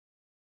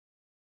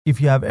If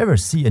you have ever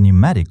seen a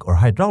pneumatic or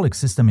hydraulic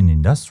system in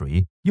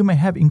industry, you may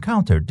have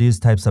encountered these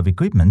types of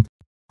equipment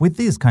with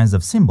these kinds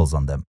of symbols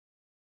on them.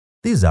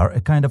 These are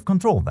a kind of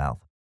control valve.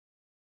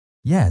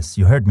 Yes,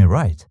 you heard me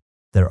right.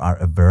 There are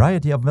a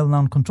variety of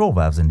well-known control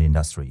valves in the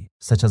industry,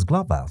 such as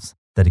glove valves,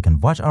 that you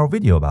can watch our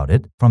video about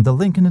it from the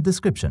link in the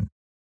description.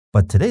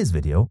 But today's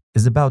video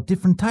is about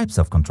different types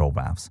of control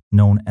valves,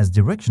 known as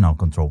directional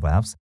control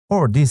valves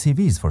or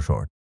DCVs for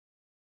short.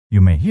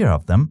 You may hear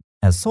of them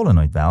as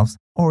solenoid valves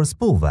or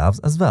spool valves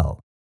as well.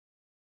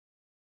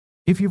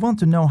 If you want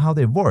to know how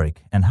they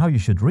work and how you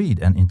should read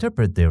and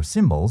interpret their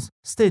symbols,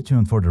 stay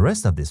tuned for the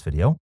rest of this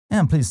video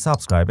and please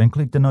subscribe and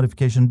click the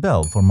notification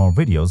bell for more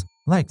videos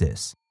like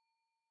this.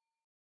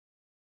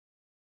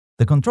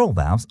 The control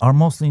valves are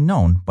mostly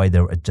known by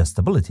their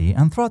adjustability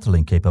and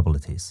throttling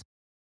capabilities.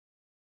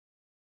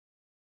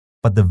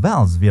 But the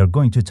valves we are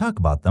going to talk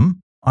about them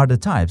are the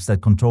types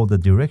that control the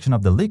direction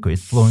of the liquid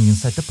flowing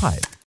inside the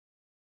pipe.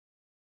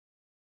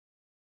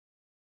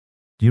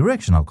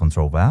 Directional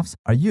control valves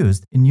are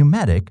used in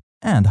pneumatic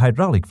and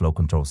hydraulic flow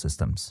control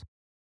systems.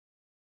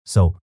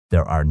 So,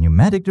 there are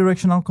pneumatic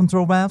directional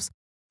control valves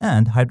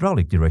and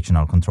hydraulic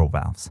directional control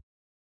valves.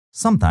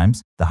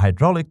 Sometimes, the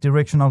hydraulic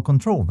directional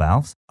control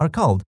valves are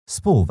called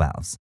spool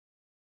valves.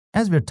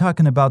 As we're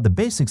talking about the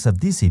basics of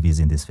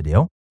DCVs in this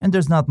video, and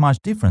there's not much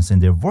difference in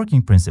their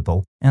working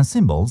principle and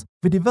symbols,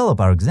 we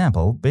develop our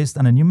example based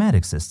on a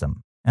pneumatic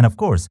system. And of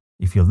course,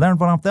 if you learn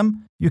one of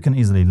them, you can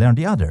easily learn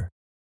the other.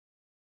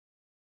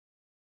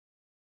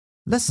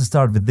 Let's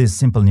start with this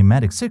simple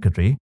pneumatic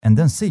circuitry and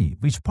then see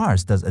which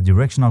parts does a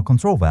directional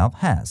control valve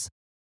has.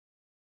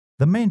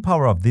 The main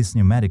power of this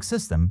pneumatic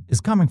system is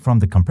coming from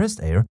the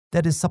compressed air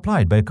that is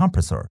supplied by a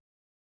compressor.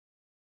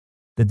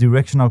 The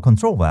directional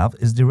control valve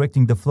is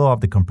directing the flow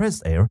of the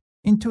compressed air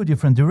in two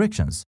different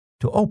directions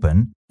to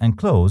open and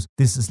close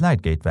this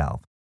slide gate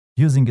valve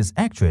using its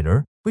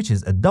actuator, which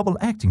is a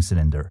double-acting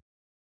cylinder.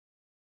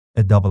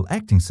 A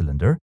double-acting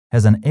cylinder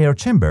has an air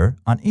chamber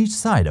on each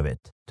side of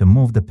it to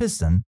move the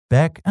piston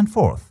back and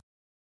forth.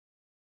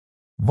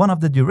 One of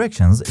the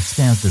directions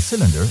expands the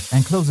cylinder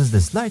and closes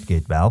the slide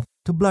gate valve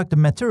to block the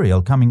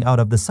material coming out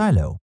of the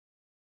silo.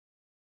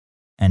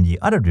 And the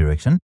other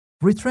direction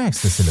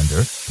retracts the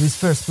cylinder to its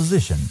first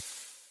position.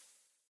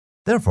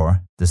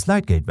 Therefore, the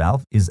slide gate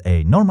valve is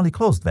a normally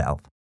closed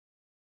valve.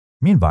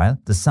 Meanwhile,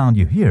 the sound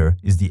you hear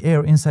is the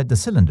air inside the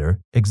cylinder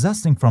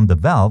exhausting from the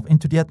valve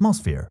into the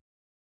atmosphere.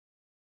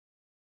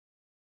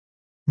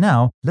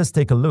 Now, let's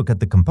take a look at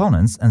the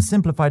components and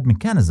simplified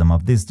mechanism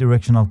of this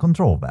directional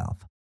control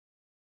valve.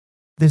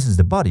 This is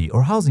the body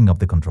or housing of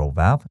the control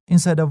valve,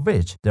 inside of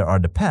which there are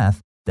the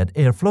paths that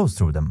air flows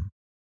through them.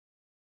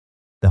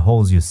 The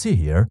holes you see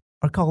here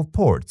are called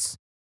ports.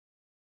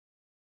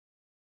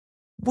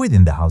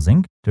 Within the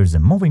housing, there is a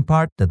moving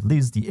part that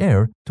leads the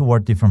air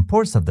toward different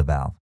ports of the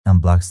valve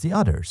and blocks the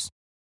others.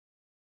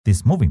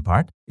 This moving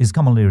part is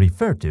commonly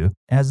referred to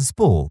as a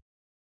spool.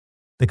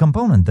 The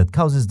component that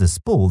causes the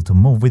spool to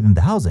move within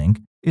the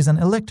housing is an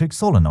electric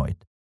solenoid.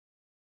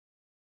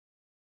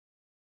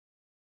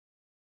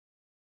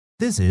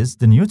 This is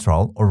the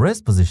neutral or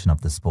rest position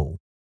of the spool.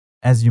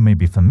 As you may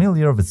be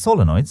familiar with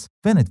solenoids,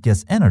 when it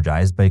gets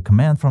energized by a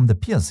command from the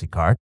PLC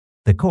card,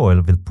 the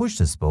coil will push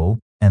the spool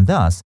and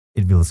thus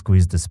it will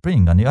squeeze the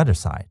spring on the other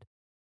side.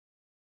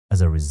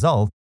 As a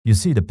result, you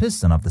see the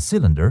piston of the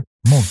cylinder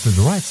move to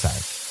the right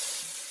side.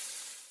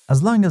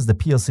 As long as the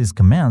PLC's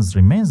commands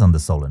remains on the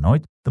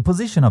solenoid, the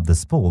position of the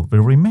spool will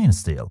remain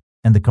still,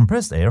 and the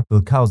compressed air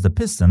will cause the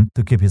piston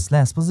to keep its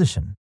last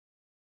position.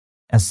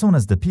 As soon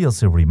as the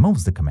PLC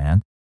removes the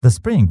command, the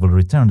spring will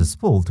return the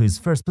spool to its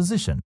first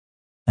position,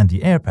 and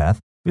the air path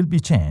will be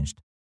changed.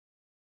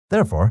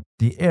 Therefore,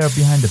 the air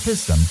behind the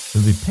piston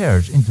will be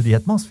purged into the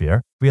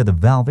atmosphere via the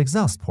valve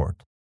exhaust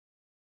port.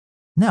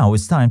 Now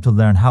it's time to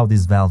learn how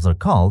these valves are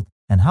called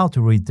and how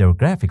to read their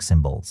graphic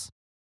symbols.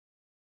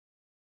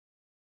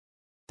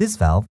 This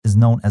valve is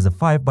known as a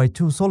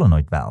 5x2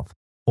 solenoid valve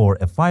or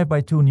a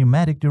 5x2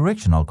 pneumatic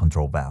directional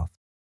control valve.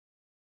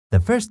 The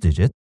first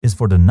digit is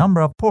for the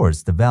number of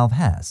ports the valve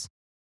has,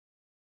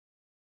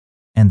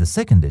 and the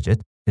second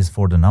digit is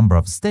for the number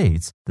of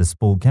states the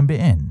spool can be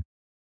in.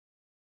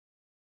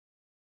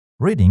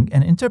 Reading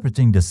and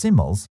interpreting the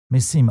symbols may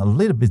seem a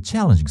little bit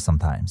challenging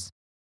sometimes.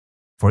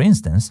 For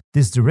instance,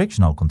 this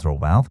directional control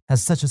valve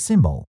has such a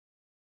symbol.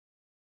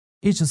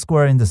 Each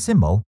square in the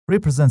symbol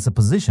represents a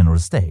position or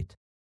state.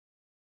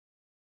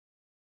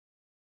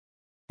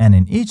 And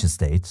in each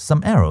state,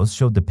 some arrows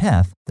show the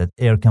path that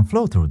air can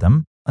flow through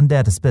them on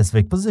that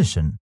specific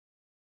position.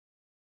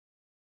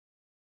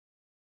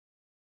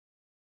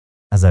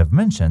 As I've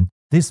mentioned,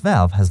 this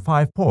valve has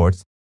 5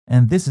 ports,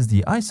 and this is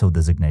the ISO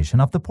designation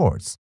of the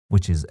ports,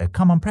 which is a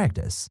common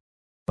practice.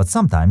 But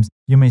sometimes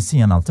you may see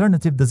an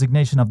alternative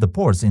designation of the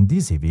ports in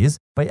DCVs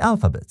by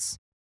alphabets,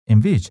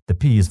 in which the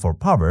P is for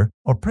power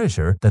or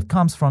pressure that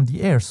comes from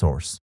the air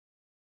source.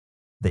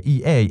 The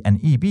EA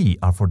and EB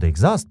are for the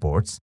exhaust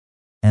ports,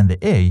 and the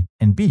A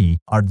and B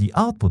are the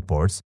output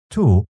ports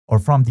to or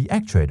from the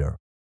actuator.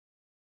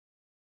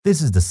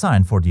 This is the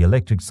sign for the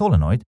electric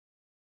solenoid,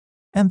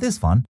 and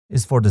this one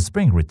is for the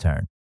spring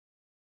return.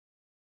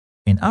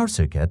 In our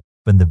circuit,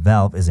 when the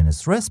valve is in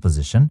its rest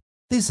position,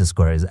 this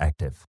square is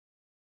active.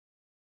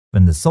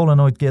 When the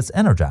solenoid gets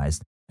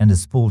energized and the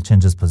spool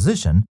changes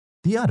position,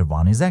 the other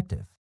one is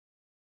active.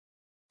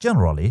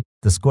 Generally,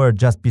 the square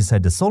just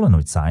beside the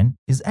solenoid sign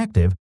is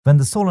active when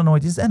the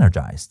solenoid is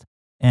energized,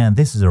 and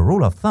this is a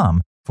rule of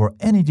thumb for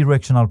any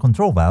directional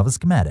control valve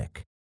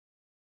schematic.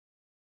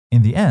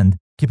 In the end,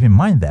 keep in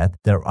mind that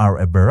there are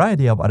a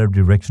variety of other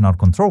directional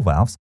control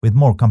valves with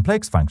more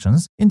complex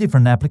functions in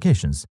different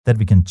applications that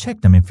we can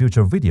check them in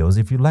future videos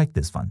if you like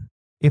this one.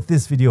 If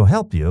this video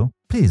helped you,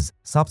 please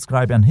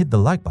subscribe and hit the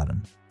like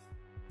button.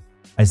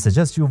 I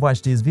suggest you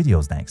watch these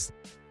videos next.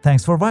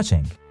 Thanks for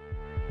watching.